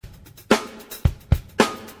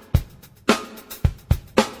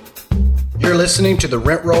You're listening to the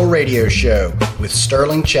Rent Roll Radio Show with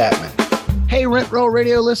Sterling Chapman. Hey, Rent Roll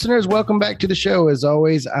Radio listeners, welcome back to the show. As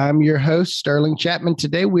always, I'm your host, Sterling Chapman.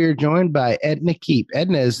 Today, we are joined by Edna Keep.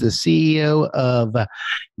 Edna is the CEO of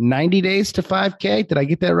 90 Days to 5K. Did I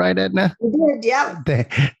get that right, Edna? You did, yeah.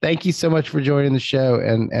 Thank you so much for joining the show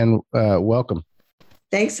and welcome.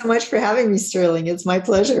 Thanks so much for having me, Sterling. It's my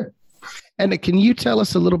pleasure. Edna, can you tell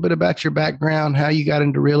us a little bit about your background, how you got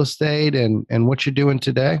into real estate and what you're doing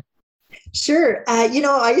today? Sure. I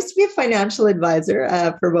used to be a financial advisor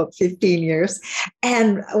for about 15 years.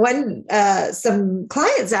 And when some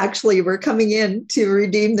clients actually were coming in to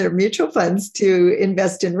redeem their mutual funds to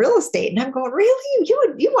invest in real estate. And I'm going, really?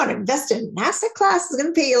 You want to invest in an asset class that's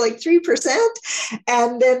going to pay you like 3%?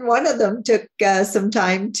 And then one of them took some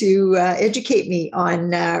time to educate me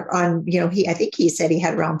on I think he said he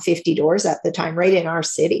had around 50 doors at the time, right in our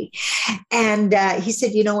city. And he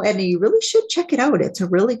said, Edna, you really should check it out. It's a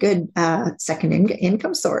really good second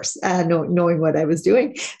income source, knowing what I was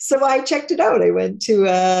doing. So I checked it out. I went to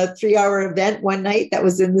a 3-hour event one night that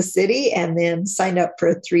was in the city and then signed up for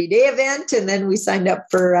a 3-day event. And then we signed up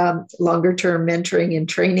for longer term mentoring and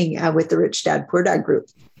training with the Rich Dad Poor Dad group.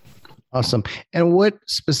 Awesome. And what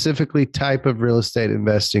specifically type of real estate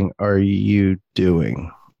investing are you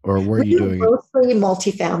doing? Or were you doing mostly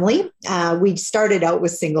multifamily? We started out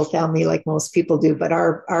with single family, like most people do, but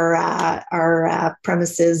our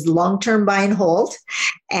premise is long-term buy and hold,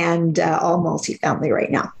 and all multifamily right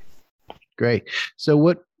now. Great. So,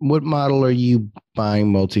 what model are you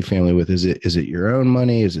buying multifamily with? Is it your own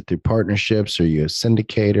money? Is it through partnerships? Are you a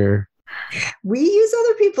syndicator? We use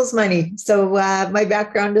other people's money. So my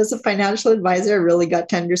background as a financial advisor, I really got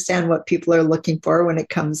to understand what people are looking for when it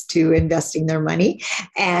comes to investing their money.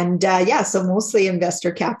 And so mostly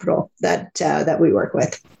investor capital that we work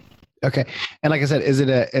with. Okay. And like I said, is it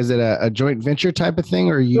a joint venture type of thing,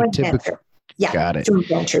 or are you typically? Yeah, got it. Joint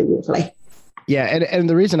venture usually. Yeah, and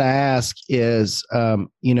the reason I ask is, I'm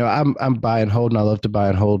buy and hold, and I love to buy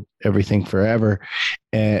and hold everything forever.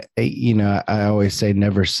 I always say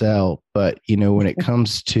never sell, but when it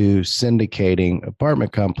comes to syndicating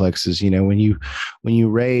apartment complexes, when you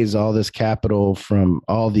raise all this capital from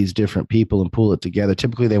all these different people and pool it together,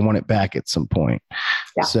 typically they want it back at some point.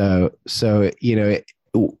 Yeah. So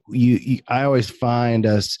I always find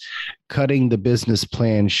us cutting the business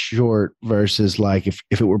plan short versus like if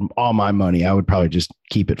it were all my money, I would probably just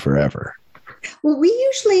keep it forever. Well, we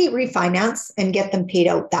usually refinance and get them paid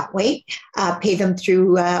out that way, pay them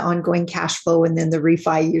through ongoing cash flow, and then the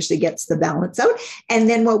refi usually gets the balance out. And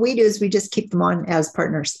then what we do is we just keep them on as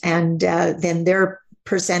partners, and then their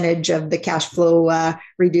percentage of the cash flow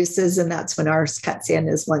reduces, and that's when ours cuts in,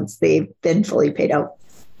 is once they've been fully paid out.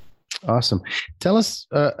 Awesome. Tell us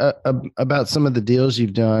about some of the deals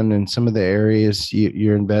you've done and some of the areas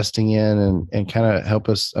you're investing in, and kind of help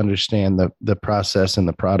us understand the process and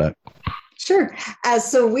the product. Sure.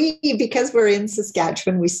 So because we're in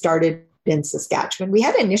Saskatchewan, we started in Saskatchewan. We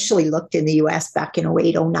had initially looked in the US back in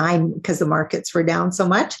 08, 09 because the markets were down so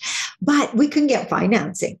much, but we couldn't get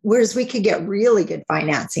financing, whereas we could get really good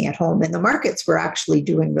financing at home, and the markets were actually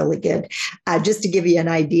doing really good. Just to give you an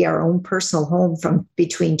idea, our own personal home from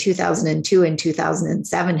between 2002 and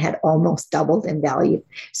 2007 had almost doubled in value.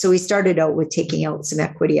 So we started out with taking out some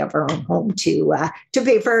equity of our own home to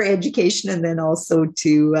pay for our education, and then also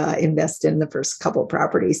to invest in the first couple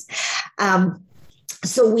properties.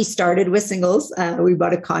 So we started with singles. We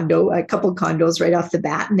bought a couple condos right off the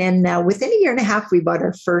bat. And then within a year and a half, we bought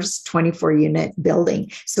our first 24-unit building.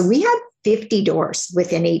 So we had 50 doors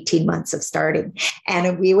within 18 months of starting.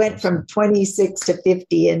 And we went from 26 to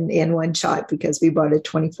 50 in one shot because we bought a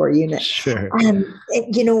 24 unit. Sure.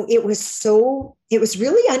 It was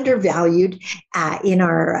really undervalued in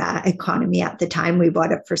our economy at the time. We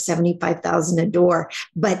bought it for $75,000 a door,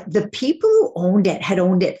 but the people who owned it had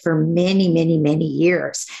owned it for many, many, many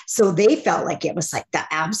years. So they felt like it was like the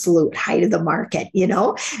absolute height of the market,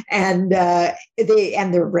 and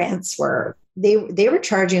their rents were, they were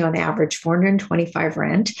charging on average $425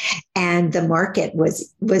 rent, and the market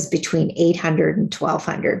was between $800 and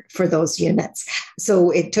 $1,200 for those units.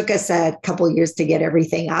 So it took us a couple of years to get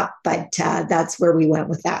everything up, but that's where we went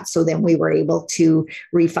with that. So then we were able to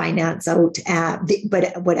refinance out.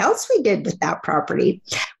 But what else we did with that property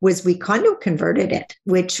was we condo converted it,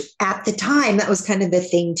 which at the time, that was kind of the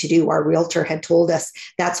thing to do. Our realtor had told us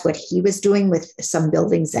that's what he was doing with some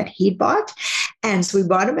buildings that he'd bought. And so we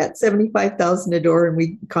bought them at $75,000 a door, and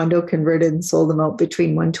we condo converted and sold them out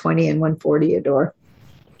between $120 and $140 a door.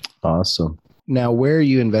 Awesome. Now, where are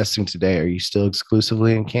you investing today? Are you still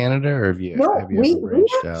exclusively in Canada, or No, have you we, ever we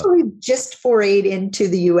branched out? actually just forayed into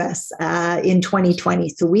the US in 2020.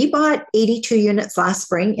 So we bought 82 units last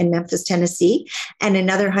spring in Memphis, Tennessee, and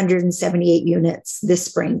another 178 units this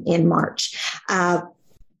spring in March.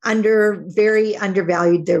 Very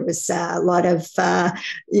undervalued. There was a lot of,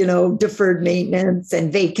 deferred maintenance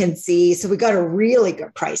and vacancy. So we got a really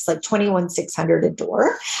good price, like 21,600 a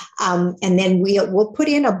door. And then we'll put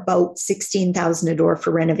in about 16,000 a door for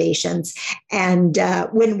renovations. And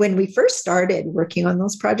when we first started working on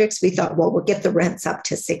those projects, we thought, well, we'll get the rents up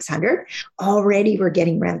to 600. Already we're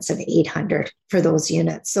getting rents of 800 for those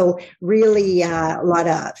units. So really a lot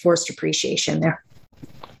of forced appreciation there.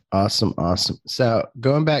 Awesome. Awesome. So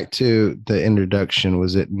going back to the introduction,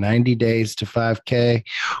 was it 90 days to 5K?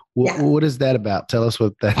 Yeah. What is that about? Tell us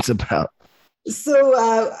what that's about.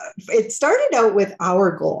 So it started out with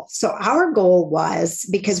our goal. So our goal was,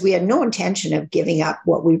 because we had no intention of giving up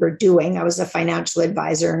what we were doing. I was a financial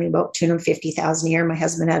advisor earning about $250,000 a year. My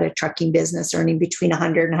husband had a trucking business earning between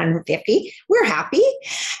 100 and 150. We're happy.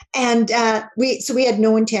 And we had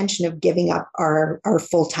no intention of giving up our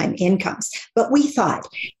full-time incomes. But we thought,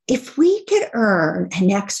 if we could earn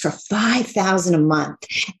an extra $5,000 a month,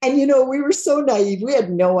 and we were so naive, we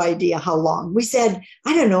had no idea how long. We said,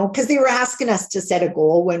 I don't know, because they were asking us to set a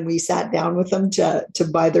goal when we sat down with them to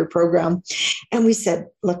buy their program. And we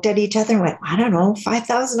looked at each other and went, I don't know,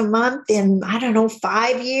 $5,000 a month in,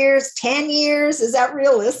 5 years, 10 years. Is that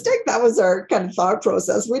realistic? That was our kind of thought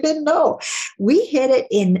process. We didn't know. We hit it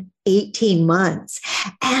in 18 months.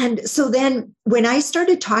 And so then when I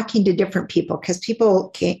started talking to different people, because people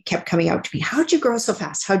kept coming out to me, how'd you grow so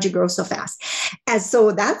fast? How'd you grow so fast? And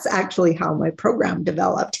so that's actually how my program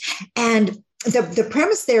developed. And the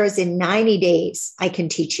premise there is, in 90 days, I can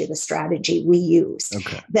teach you the strategy we use.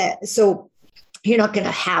 Okay. So you're not going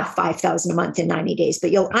to have 5,000 a month in 90 days,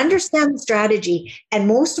 but you'll understand the strategy. And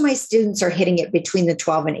most of my students are hitting it between the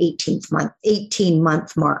 12 and 18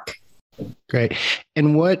 month mark. Great.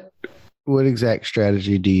 And what exact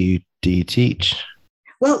strategy do you teach?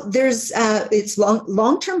 Well, it's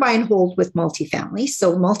long-term buy and hold with multifamily.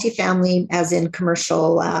 So multifamily, as in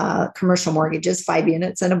commercial mortgages, 5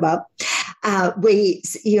 units and above.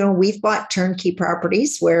 We've bought turnkey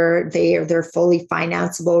properties where they're fully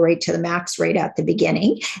financeable right to the max right at the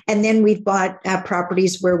beginning. And then we've bought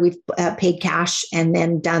properties where we've paid cash and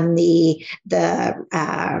then done the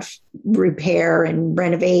repair and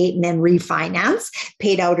renovate and then refinance,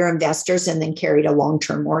 paid out our investors, and then carried a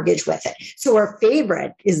long-term mortgage with it. So our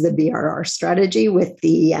favorite is the BRR strategy with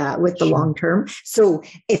the long-term. So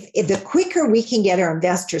if the quicker we can get our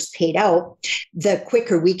investors paid out, the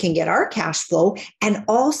quicker we can get our cash flow. And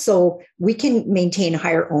also we can maintain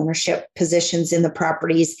higher ownership positions in the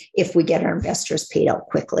properties if we get our investors paid out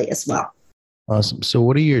quickly as well. Awesome. So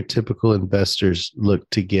what do your typical investors look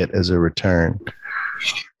to get as a return?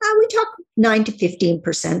 We talk 9 to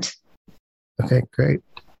 15%. Okay, great.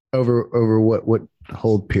 Over what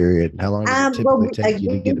hold period? How long does it typically take you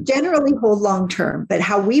to get it? Generally hold long term, but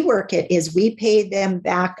how we work it is we pay them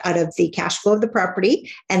back out of the cash flow of the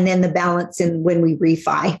property, and then the balance in when we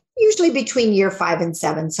refi, usually between year 5 and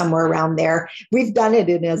 7, somewhere around there. We've done it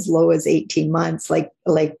in as low as 18 months, like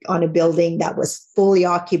on a building that was fully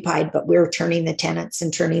occupied, but we're turning the tenants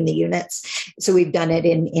and turning the units. So we've done it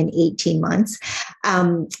in 18 months.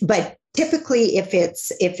 But typically, if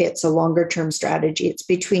it's a longer term strategy, it's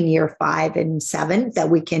between year 5 and 7 that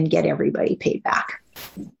we can get everybody paid back.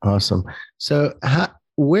 Awesome. So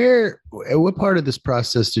what part of this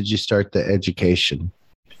process did you start the education?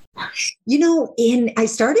 I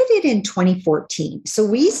started it in 2014. So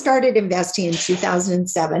we started investing in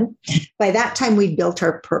 2007. By that time, we'd built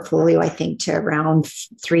our portfolio, I think, to around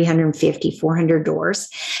 350, 400 doors.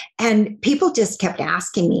 And people just kept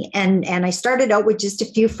asking me. And I started out with just a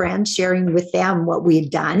few friends, sharing with them what we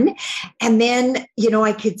had done. And then,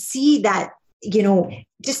 I could see that,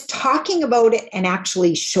 just talking about it and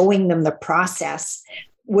actually showing them the process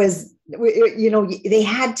was, they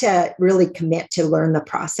had to really commit to learn the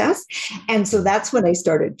process. And so that's when I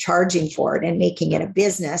started charging for it and making it a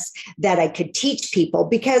business that I could teach people,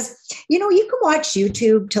 because, you can watch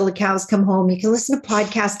YouTube till the cows come home. You can listen to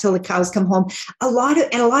podcasts till the cows come home. A lot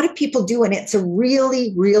of people do, and it's a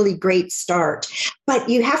really, really great start. But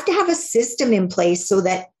you have to have a system in place so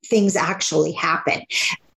that things actually happen.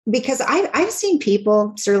 Because I've seen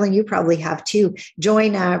people, Sterling, you probably have too,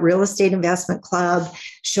 join a real estate investment club,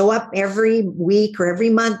 show up every week or every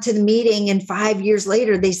month to the meeting, and 5 years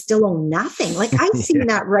later, they still own nothing. Like I've seen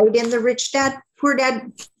that right in the Rich Dad poor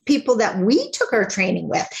dad people that we took our training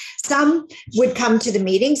with. Some would come to the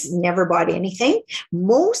meetings, never bought anything.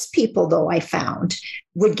 Most people, though, I found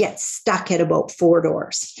would get stuck at about 4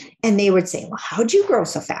 doors. And they would say, well, how'd you grow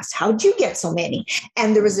so fast? How'd you get so many?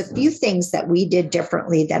 And there was a few things that we did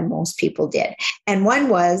differently than most people did. And one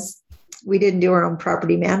was, we didn't do our own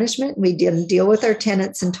property management. We didn't deal with our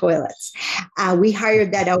tenants and toilets. We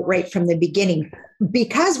hired that out right from the beginning.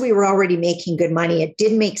 Because we were already making good money, it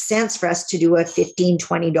didn't make sense for us to do a $15,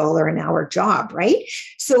 $20 an hour job, right?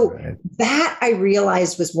 So that I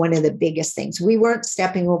realized was one of the biggest things. We weren't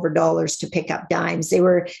stepping over dollars to pick up dimes.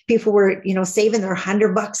 People were, saving their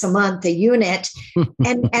 $100 a month a unit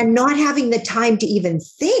and not having the time to even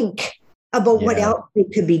think about what else they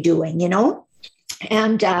could be doing,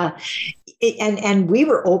 And we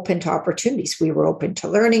were open to opportunities. We were open to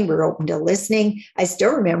learning. We were open to listening. I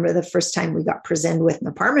still remember the first time we got presented with an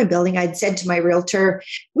apartment building, I'd said to my realtor,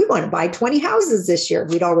 we want to buy 20 houses this year.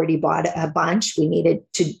 We'd already bought a bunch. We needed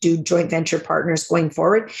to do joint venture partners going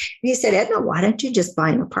forward. And he said, Edna, why don't you just buy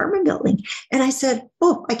an apartment building? And I said,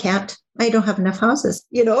 oh, I can't. I don't have enough houses.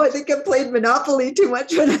 I think I played Monopoly too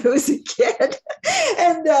much when I was a kid.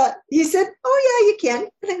 And he said, oh, yeah, you can.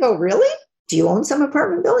 And I go, really? Do you own some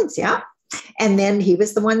apartment buildings? Yeah. And then he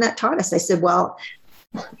was the one that taught us. I said, well,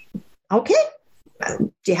 okay.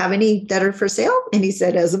 Do you have any that are for sale? And he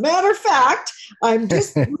said, as a matter of fact, I'm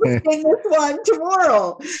just listing this one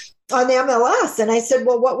tomorrow on the MLS. And I said,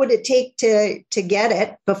 well, what would it take to get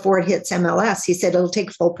it before it hits MLS? He said, it'll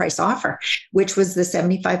take a full price offer, which was the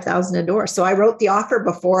 $75,000 a door. So I wrote the offer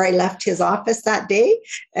before I left his office that day,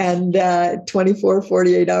 and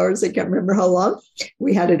 48 hours, I can't remember how long,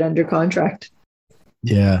 we had it under contract.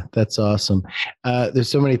 Yeah, that's awesome. There's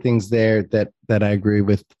so many things there that I agree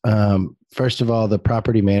with. First of all, the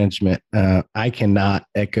property management, I cannot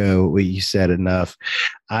echo what you said enough.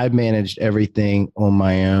 I managed everything on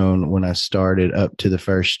my own when I started up to the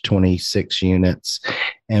first 26 units.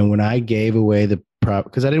 And when I gave away the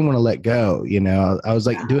because I didn't want to let go, I was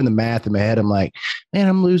like doing the math in my head. I'm like, man,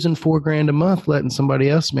 I'm losing $4,000 a month letting somebody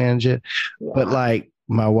else manage it. Yeah. But like,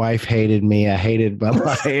 my wife hated me. I hated my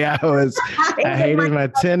life. I hated my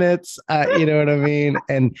tenants. You know what I mean?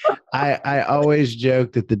 And I always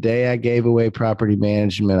joke that the day I gave away property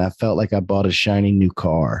management, I felt like I bought a shiny new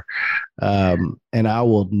car. And I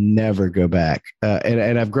will never go back.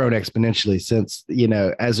 And I've grown exponentially since,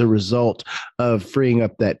 as a result of freeing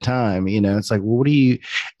up that time. It's like, well, what do you,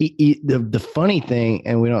 the funny thing,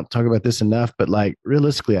 and we don't talk about this enough, but like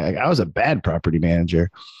realistically, I was a bad property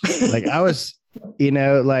manager. Like I was,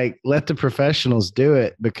 let the professionals do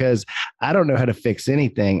it, because I don't know how to fix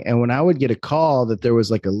anything. And when I would get a call that there was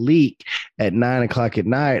like a leak at 9:00 at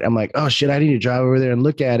night, I'm like, oh shit, I need to drive over there and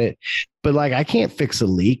look at it. But like, I can't fix a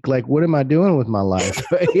leak. Like, what am I doing with my life?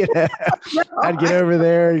 I'd get over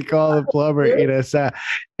there and call the plumber, so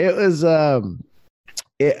it was,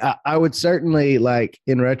 I would certainly, like,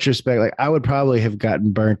 in retrospect, like I would probably have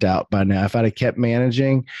gotten burnt out by now. If I'd have kept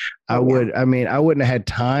managing, I wouldn't have had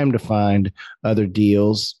time to find other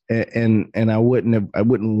deals, and I wouldn't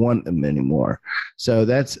want them anymore. So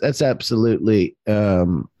that's absolutely, I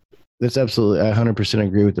 100%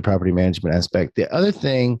 agree with the property management aspect. The other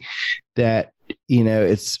thing that,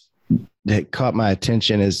 that caught my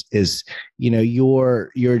attention is,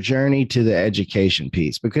 your journey to the education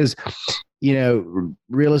piece, because,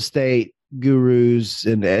 real estate gurus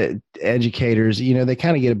and educators, they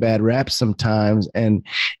kind of get a bad rap sometimes. And,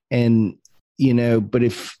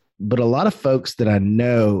 but a lot of folks that I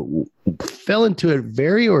know fell into it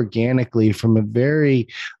very organically from a very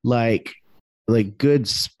like good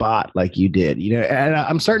spot, like you did, and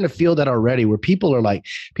I'm starting to feel that already, where people are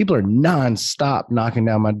nonstop knocking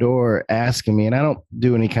down my door, asking me, and I don't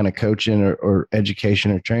do any kind of coaching or education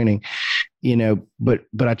or training, but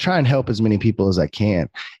I try and help as many people as I can.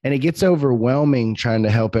 And it gets overwhelming trying to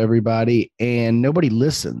help everybody, and nobody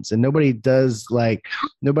listens, and nobody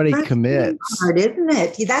commits. Hard, isn't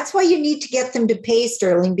it? That's why you need to get them to pay,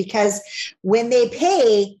 Sterling, because when they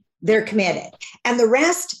pay, they're committed, and the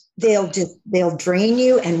rest, they'll drain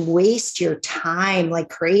you and waste your time like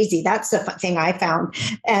crazy. That's the thing I found.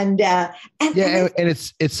 And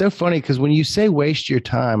it's so funny, because when you say waste your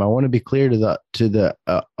time, I want to be clear to the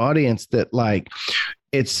audience that, like,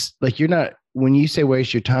 it's like, you're not, when you say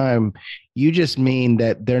waste your time, You just mean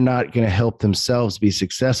that they're not going to help themselves be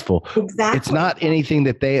successful. Exactly. It's not anything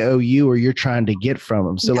that they owe you or you're trying to get from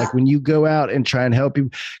them. So like when you go out and try and help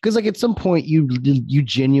people, because like at some point you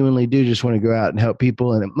genuinely do just want to go out and help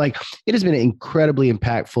people. And like, it has been incredibly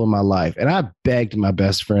impactful in my life. And I begged my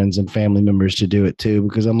best friends and family members to do it too,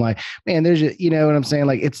 because I'm like, man, there's, you know what I'm saying?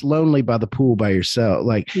 Like, it's lonely by the pool by yourself.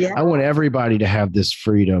 Like, I want everybody to have this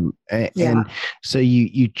freedom. And so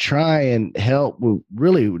you try and help,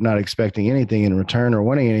 really not expecting anything in return or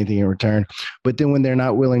wanting anything in return. But then when they're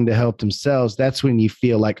not willing to help themselves, that's when you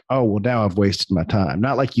feel like, oh, well, now I've wasted my time.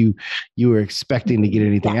 Not like you were expecting to get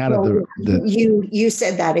anything out of the. You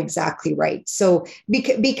said that exactly right. So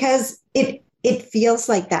because it feels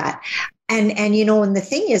like that. And you know, and the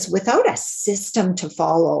thing is, without a system to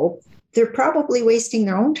follow, they're probably wasting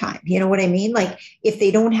their own time. You know what I mean? Like if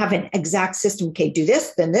they don't have an exact system, okay, do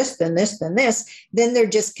this, then this, then this, then this, then they're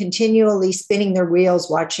just continually spinning their wheels,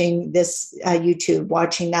 watching this YouTube,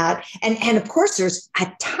 watching that. And of course, there's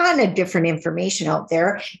a ton of different information out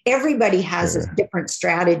there. Everybody has a different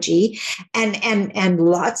strategy, and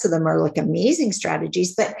lots of them are like amazing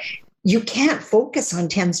strategies, but you can't focus on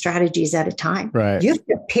 10 strategies at a time. Right. You have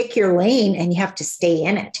to pick your lane and you have to stay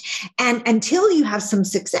in it. And until you have some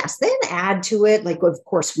success, then add to it, like of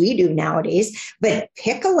course we do nowadays, but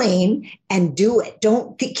pick a lane and do it.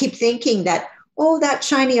 Don't keep thinking that, oh, that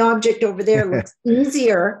shiny object over there looks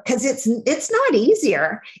easier, because it's not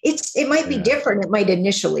easier. It might be different. It might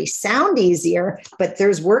initially sound easier, but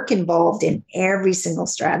there's work involved in every single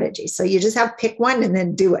strategy. So you just have to pick one and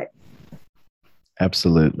then do it.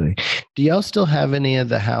 Absolutely. Do y'all still have any of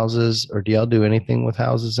the houses, or do y'all do anything with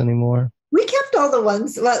houses anymore? We kept all the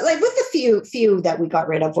ones, like with a few that we got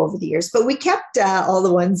rid of over the years, but we kept all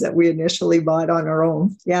the ones that we initially bought on our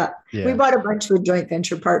own. Yeah. We bought a bunch with joint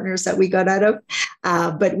venture partners that we got out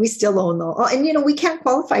of, but we still own them. And, you know, we can't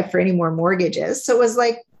qualify for any more mortgages. So it was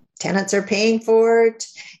like, tenants are paying for it.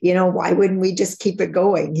 You know, why wouldn't we just keep it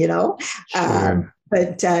going, you know? Sure.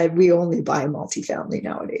 But we only buy multifamily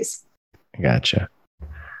nowadays. Gotcha.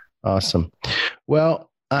 Awesome. Well,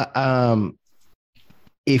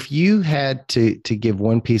 if you had to give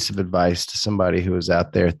one piece of advice to somebody who is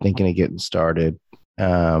out there thinking of getting started,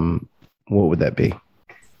 what would that be?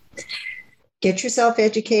 Get yourself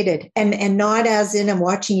educated, and not as in I'm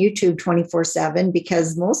watching YouTube 24/7,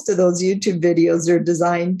 because most of those YouTube videos are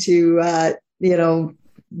designed to,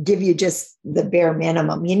 give you just the bare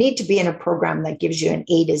minimum. You need to be in a program that gives you an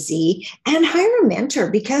A to Z, and hire a mentor,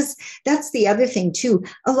 because that's the other thing too.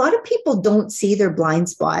 A lot of people don't see their blind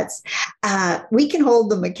spots. We can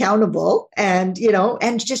hold them accountable and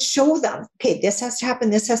just show them, okay, this has to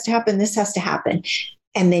happen, this has to happen, this has to happen.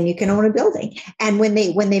 And then you can own a building. And when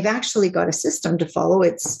they've actually got a system to follow,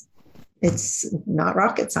 it's not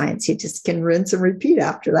rocket science. You just can rinse and repeat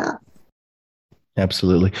after that.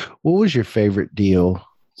 Absolutely. What was your favorite deal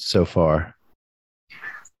so far?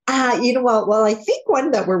 Well, I think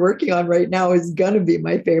one that we're working on right now is going to be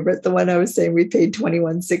my favorite. The one I was saying we paid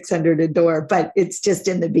 $21,600 a door, but it's just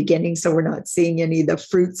in the beginning, so we're not seeing any of the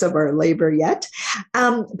fruits of our labor yet.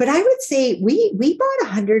 But I would say we bought a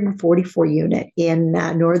 144 unit in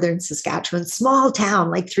northern Saskatchewan, small town,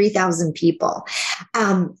 like 3,000 people.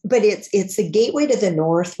 But it's the gateway to the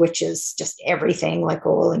north, which is just everything, like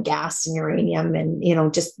oil and gas and uranium,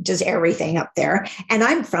 and just everything up there. And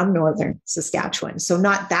I'm from northern Saskatchewan, so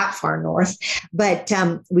not that far north, but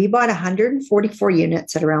we bought 144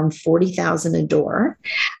 units at around $40,000 a door.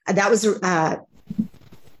 That was 2008.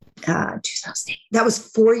 That was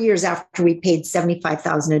 4 years after we paid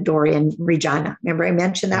 $75,000 a door in Regina. Remember I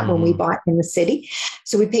mentioned that when we bought in the city?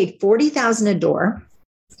 So we paid $40,000 a door.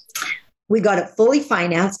 We got it fully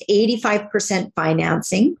financed, 85%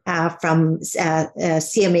 financing from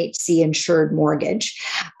CMHC insured mortgage.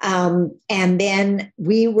 And then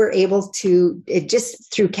we were able to,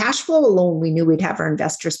 just through cash flow alone, we knew we'd have our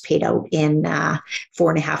investors paid out in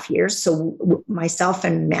 4.5 years. So myself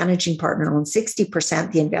and managing partner owned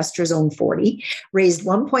 60%, the investors owned 40%, raised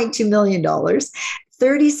 $1.2 million.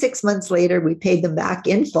 36 months later, we paid them back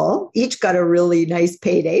in full. Each got a really nice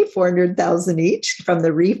payday, $400,000 each from the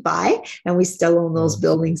refi, and we still own those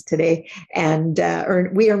buildings today. And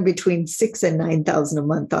we earn between $6,000 and $9,000 a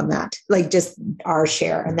month on that, like just our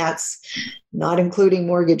share, and that's not including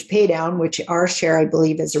mortgage pay down, which our share, I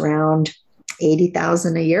believe, is around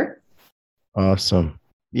 $80,000 a year. Awesome.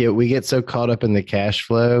 Yeah, we get so caught up in the cash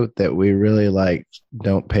flow that we really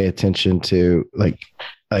don't pay attention to like.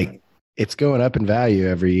 It's going up in value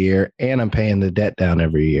every year, and I'm paying the debt down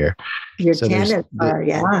every year. Your tenants are,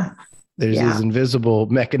 There's these invisible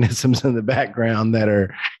mechanisms in the background that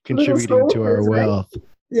are contributing to our wealth.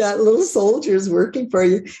 Yeah, little soldiers working for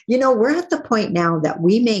you. You know, we're at the point now that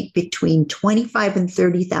we make between 25 and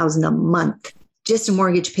 30,000 a month just a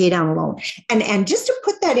mortgage pay down alone. And just to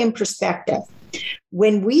put that in perspective,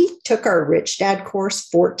 when we took our Rich Dad course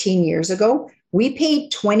 14 years ago, we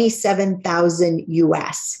paid 27,000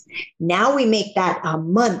 US. Now we make that a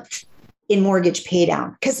month in mortgage pay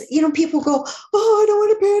down. Because, you know, people go, oh, I don't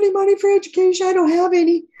want to pay any money for education. I don't have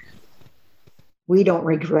any. We don't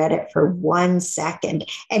regret it for 1 second.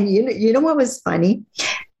 And you know what was funny?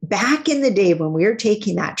 Back in the day when we were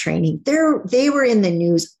taking that training, they were in the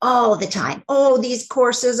news all the time. Oh, these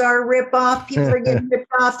courses are a ripoff. People are getting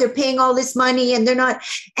ripped off. They're paying all this money and they're not.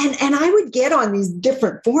 And I would get on these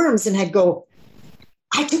different forums and I'd go,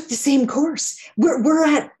 I took the same course. We're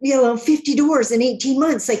at, $50 in 18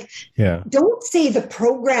 months. Like, yeah. Don't say the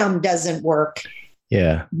program doesn't work.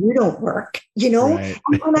 Yeah. You don't work, Right.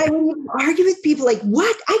 And I would argue with people like,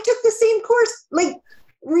 what? I took the same course. Like,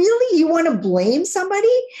 really? You want to blame somebody?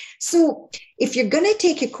 So if you're going to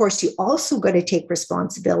take a course, you also got to take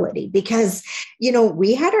responsibility because,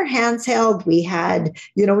 we had our hands held. We had,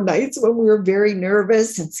 nights when we were very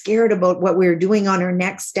nervous and scared about what we were doing on our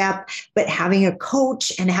next step. But having a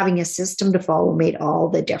coach and having a system to follow made all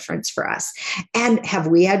the difference for us. And have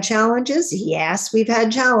we had challenges? Yes, we've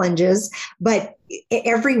had challenges, but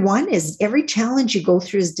every challenge you go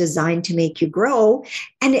through is designed to make you grow.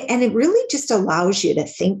 And it really just allows you to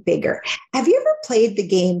think bigger. Have you ever played the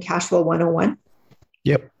game Cashflow 101?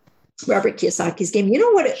 Yep. Robert Kiyosaki's game. You know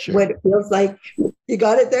what it feels like? You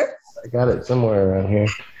got it there? I got it somewhere around here.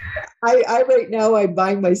 I right now, I'm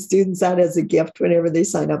buying my students that as a gift whenever they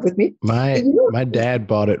sign up with me. My dad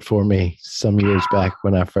bought it for me some years back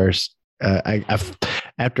when I first,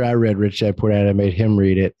 after I read Rich Dad Poor Dad, I made him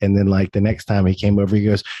read it. And then like the next time he came over, he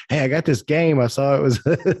goes, hey, I got this game. I saw it was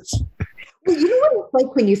this. Well, you know what it's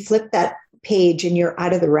like when you flip that page and you're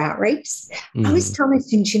out of the rat race? I always tell my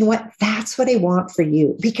students, you know what? That's what I want for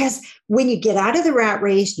you. Because when you get out of the rat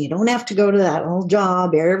race, you don't have to go to that old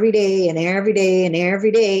job every day and every day and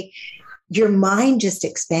every day. Your mind just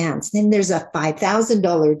expands. Then there's a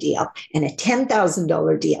 $5,000 deal and a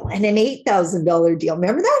 $10,000 deal and an $8,000 deal.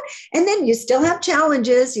 Remember that? And then you still have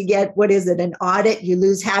challenges. You get, an audit, you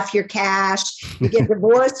lose half your cash. You get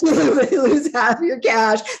divorced, you lose half your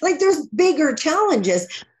cash. Like there's bigger challenges,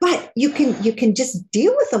 but you can just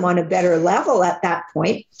deal with them on a better level at that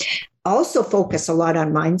point. Also focus a lot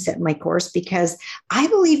on mindset in my course because I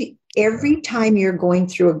believe every time you're going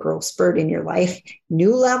through a growth spurt in your life,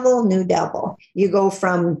 new level, new devil. You go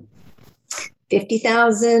from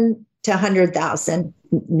 50,000 to 100,000,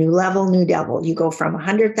 new level, new devil. You go from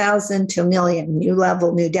 100,000 to 1,000,000, new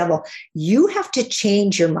level, new devil. You have to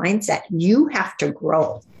change your mindset. You have to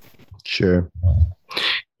grow. Sure.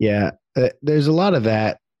 Yeah. There's a lot of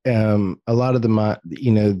that. A lot of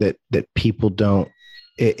the, that people don't,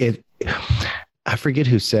 I forget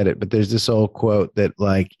who said it, but there's this old quote that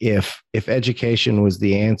like, if education was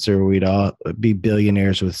the answer, we'd all be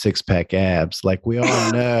billionaires with 6-pack abs. Like we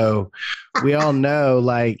all know,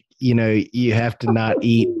 like, you have to not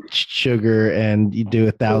eat sugar and you do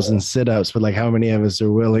 1,000 sit-ups, but like how many of us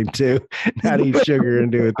are willing to not eat sugar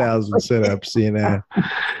and do 1,000 sit-ups,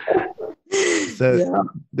 So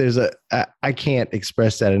there's I can't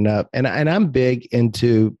express that enough. And I'm big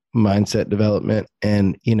into mindset development.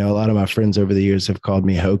 And, a lot of my friends over the years have called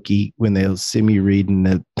me hokey when they'll see me reading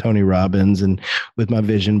the Tony Robbins and with my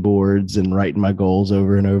vision boards and writing my goals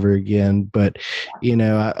over and over again. But,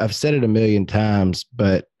 I've said it a million times,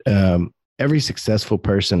 but every successful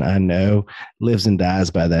person I know lives and dies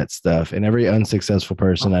by that stuff. And every unsuccessful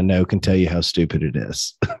person I know can tell you how stupid it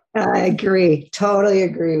is. I agree. Totally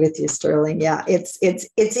agree with you, Sterling. Yeah. It's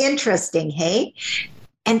interesting. Hey.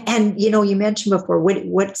 And you mentioned before,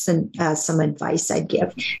 what's some advice I'd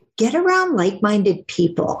give? Get around like-minded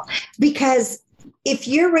people, because if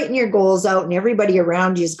you're writing your goals out and everybody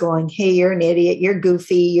around you is going, hey, you're an idiot, you're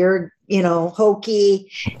goofy, you're,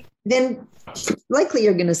 hokey, then likely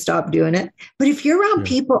you're going to stop doing it. But if you're around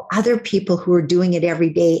other people who are doing it every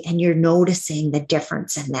day and you're noticing the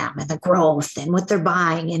difference in them and the growth and what they're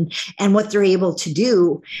buying and what they're able to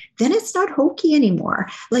do, then it's not hokey anymore.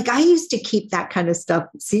 Like I used to keep that kind of stuff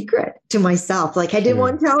secret to myself. Like I didn't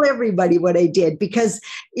want to tell everybody what I did because,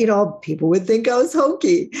 people would think I was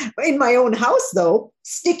hokey. In my own house though,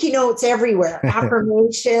 sticky notes everywhere,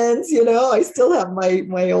 affirmations, I still have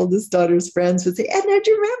my oldest daughter's friends would say, Edna,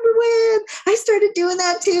 do you remember when I started doing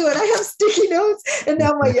that too? And I have sticky notes. And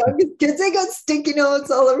now my youngest kids, they got sticky notes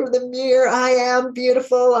all over the mirror. I am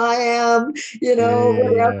beautiful. I am,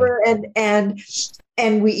 whatever. And I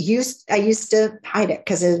used to hide it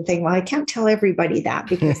because I think, well, I can't tell everybody that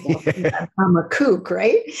because they'll think I'm a kook,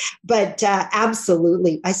 right? But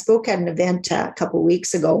absolutely. I spoke at an event a couple of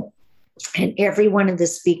weeks ago, and every one of the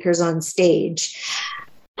speakers on stage,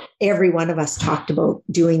 every one of us talked about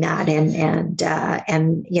doing that,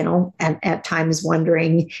 and you know, and at times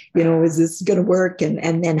wondering, you know, is this going to work?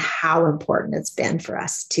 And then how important it's been for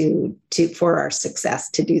us to for our success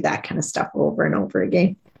to do that kind of stuff over and over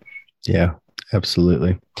again. Yeah,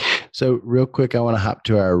 absolutely. So real quick, I want to hop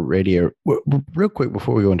to our radio real quick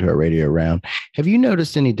before we go into our radio round. Have you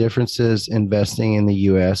noticed any differences investing in the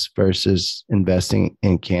U.S. versus investing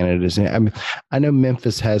in Canada? I mean, I know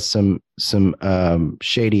Memphis has some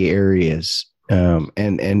shady areas,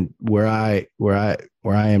 and where I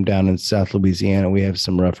am down in South Louisiana, we have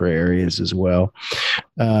some rougher areas as well.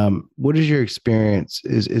 What is your experience?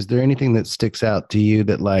 Is there anything that sticks out to you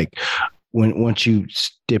that, like, once you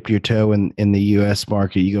dip your toe in the U.S.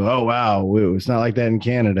 market, you go, oh, wow, it's not like that in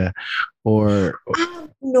Canada? Or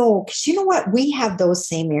no, because you know what? We have those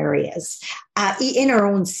same areas in our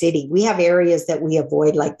own city. We have areas that we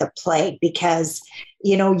avoid like the plague because,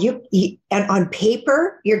 you know, you and on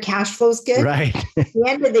paper, your cash flow is good. Right. At the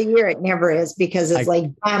end of the year, it never is because it's like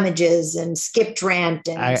damages and skipped rent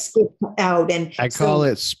and skipped out. And I call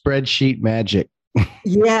it spreadsheet magic.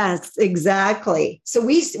 Yes, exactly. So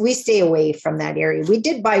we stay away from that area. We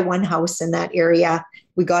did buy one house in that area.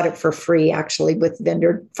 We got it for free, actually, with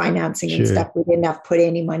vendor financing and stuff. We didn't have to put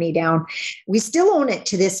any money down. We still own it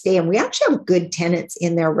to this day, and we actually have good tenants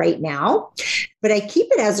in there right now. But I keep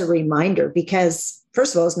it as a reminder because,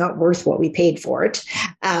 first of all, it's not worth what we paid for it.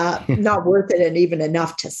 Not worth it, and even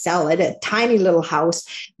enough to sell it. A tiny little house.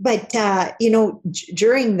 But, you know,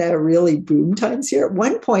 during the really boom times here, at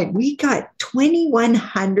one point, we got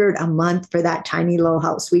 $2,100 a month for that tiny little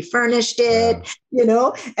house. We furnished it, you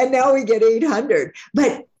know, and now we get $800.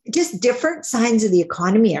 But just different signs of the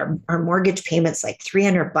economy. Our mortgage payments like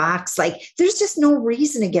 $300. Like, there's just no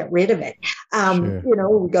reason to get rid of it. You know,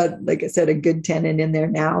 we got, like I said, a good tenant in there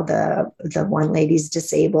now. The one lady's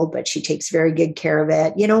disabled, but she takes very good care of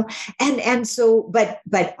it. You know, and so, but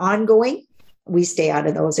ongoing, we stay out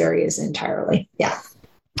of those areas entirely. Yeah.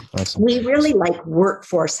 Awesome. We really like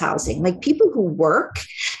workforce housing, like people who work,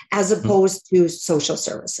 as opposed to social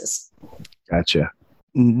services. Gotcha.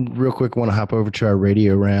 Real quick, want to hop over to our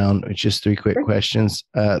radio round. It's just 3 quick questions.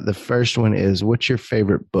 The first one is, what's your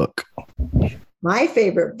favorite book? My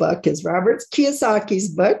favorite book is Robert Kiyosaki's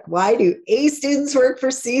book, Why Do A Students Work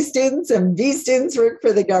for C Students and B Students Work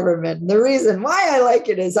for the Government? And the reason why I like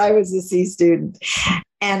it is I was a C student,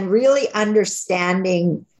 and really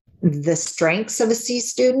understanding the strengths of a C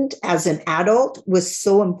student as an adult was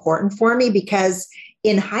so important for me because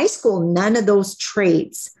in high school, none of those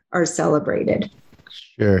traits are celebrated.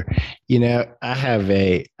 Sure. You know, I have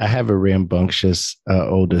a rambunctious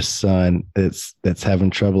oldest son that's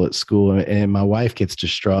having trouble at school, and my wife gets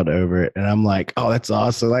distraught over it. And I'm like, oh, that's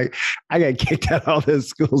awesome. Like, I got kicked out of all those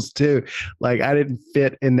schools too. Like, I didn't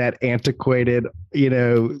fit in that antiquated, you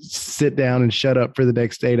know, sit down and shut up for the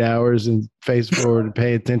next 8 hours and face forward and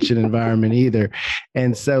pay attention environment either.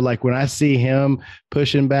 And so, like, when I see him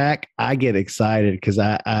pushing back, I get excited because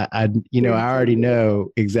I you know, I already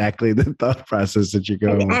know exactly the thought process that you're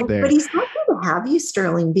going with there. But he's happy to have you,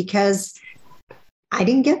 Sterling, because I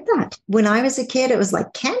didn't get that. When I was a kid, it was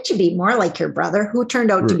like, can't you be more like your brother, who turned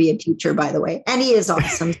out to be a teacher, by the way? And he is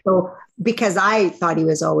awesome. So because I thought he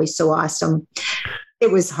was always so awesome,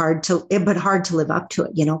 it was hard to live up to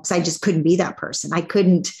it, you know, because I just couldn't be that person. I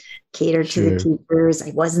couldn't cater to the teachers.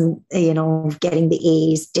 I wasn't, you know, getting the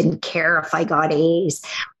A's, didn't care if I got A's,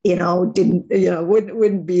 you know,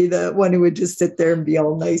 wouldn't be the one who would just sit there and be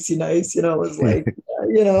all nicey nice, you know, it was like,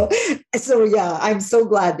 you know. So yeah, I'm so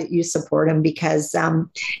glad that you support him because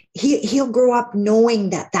he'll grow up knowing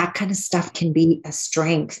that kind of stuff can be a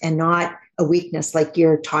strength and not a weakness like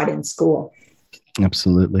you're taught in school.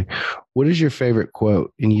 Absolutely. What is your favorite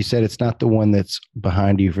quote? And you said it's not the one that's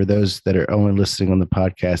behind you. For those that are only listening on the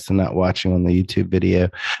podcast and not watching on the YouTube video,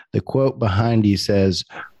 the quote behind you says,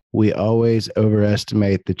 "We always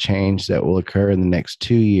overestimate the change that will occur in the next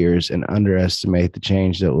 2 years and underestimate the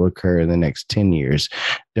change that will occur in the next 10 years.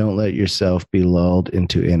 Don't let yourself be lulled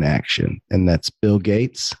into inaction." And that's Bill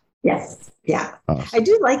Gates. Yes. Yeah, awesome. I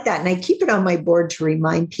do like that. And I keep it on my board to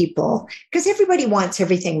remind people because everybody wants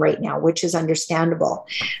everything right now, which is understandable.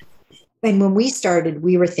 And when we started,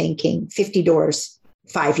 we were thinking 50 doors,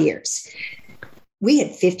 5 years. We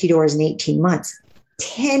had 50 doors in 18 months.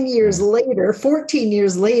 10 years later, 14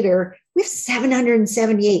 years later, we have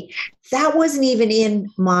 778. that wasn't even in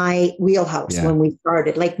my wheelhouse Yeah. when we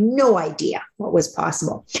started, like no idea what was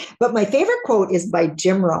possible. But my favorite quote is by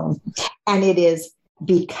Jim Rohn, and it is,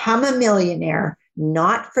 become a millionaire,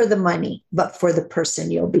 not for the money, but for the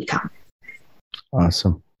person you'll become.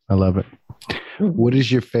 Awesome. I love it. Mm-hmm. What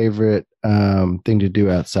is your favorite thing to do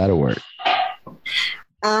outside of work?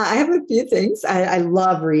 I have a few things. I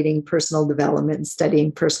love reading personal development and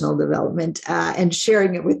studying personal development and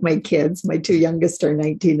sharing it with my kids. My two youngest are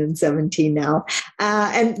 19 and 17 now.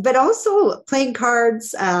 But also playing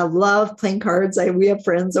cards. Love playing cards. We have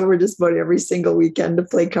friends over just about every single weekend to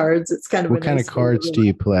play cards. It's kind of what kind of cards do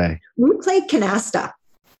you play? We play canasta.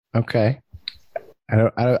 Okay.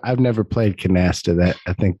 I've never played canasta.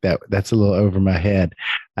 I think that's a little over my head.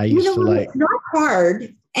 I used to like. It's not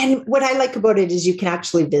hard. And what I like about it is you can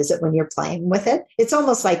actually visit when you're playing with it. It's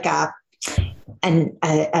almost like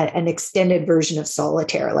an extended version of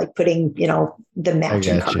solitaire, like putting, the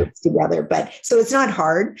matching cards together. But so it's not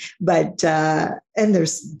hard, but, and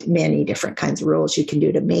there's many different kinds of rules you can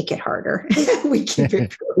do to make it harder. We keep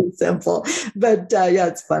it really simple, but yeah,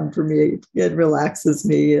 it's fun for me. It relaxes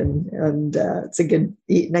me, and it's a good,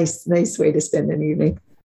 nice way to spend an evening.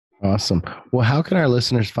 Awesome. Well, how can our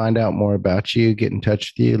listeners find out more about you, get in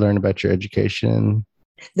touch with you, learn about your education?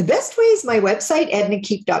 The best way is my website,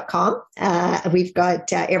 ednakeep.com. We've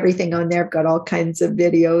got everything on there. I've got all kinds of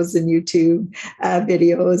videos and YouTube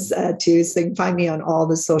videos too. So you can find me on all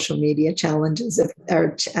the social media channels if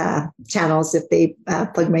they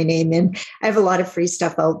plug my name in. I have a lot of free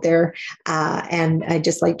stuff out there. And I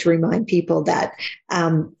just like to remind people that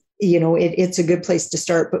it's a good place to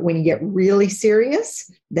start, but when you get really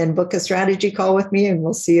serious, then book a strategy call with me and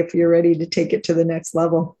we'll see if you're ready to take it to the next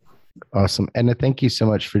level. Awesome. Edna, thank you so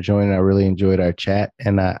much for joining. I really enjoyed our chat,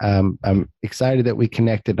 and I'm excited that we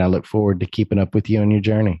connected, and I look forward to keeping up with you on your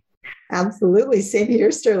journey. Absolutely. Same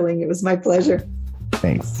here, Sterling. It was my pleasure.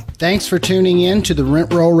 Thanks. Thanks for tuning in to the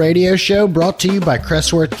Rent Roll Radio Show, brought to you by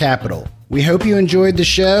Crestworth Capital. We hope you enjoyed the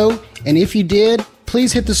show, and if you did,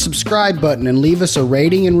 please hit the subscribe button and leave us a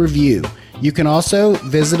rating and review. You can also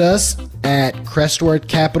visit us at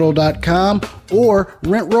crestworthcapital.com or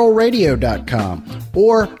rentrollradio.com,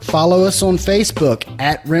 or follow us on Facebook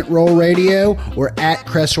at Rent Roll Radio or at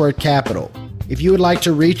Crestworth Capital. If you would like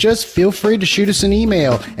to reach us, feel free to shoot us an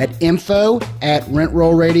email at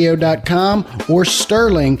info@rentrollradio.com or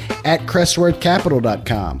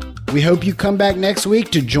sterling@crestworthcapital.com. We hope you come back next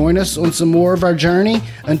week to join us on some more of our journey.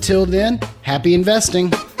 Until then, happy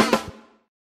investing.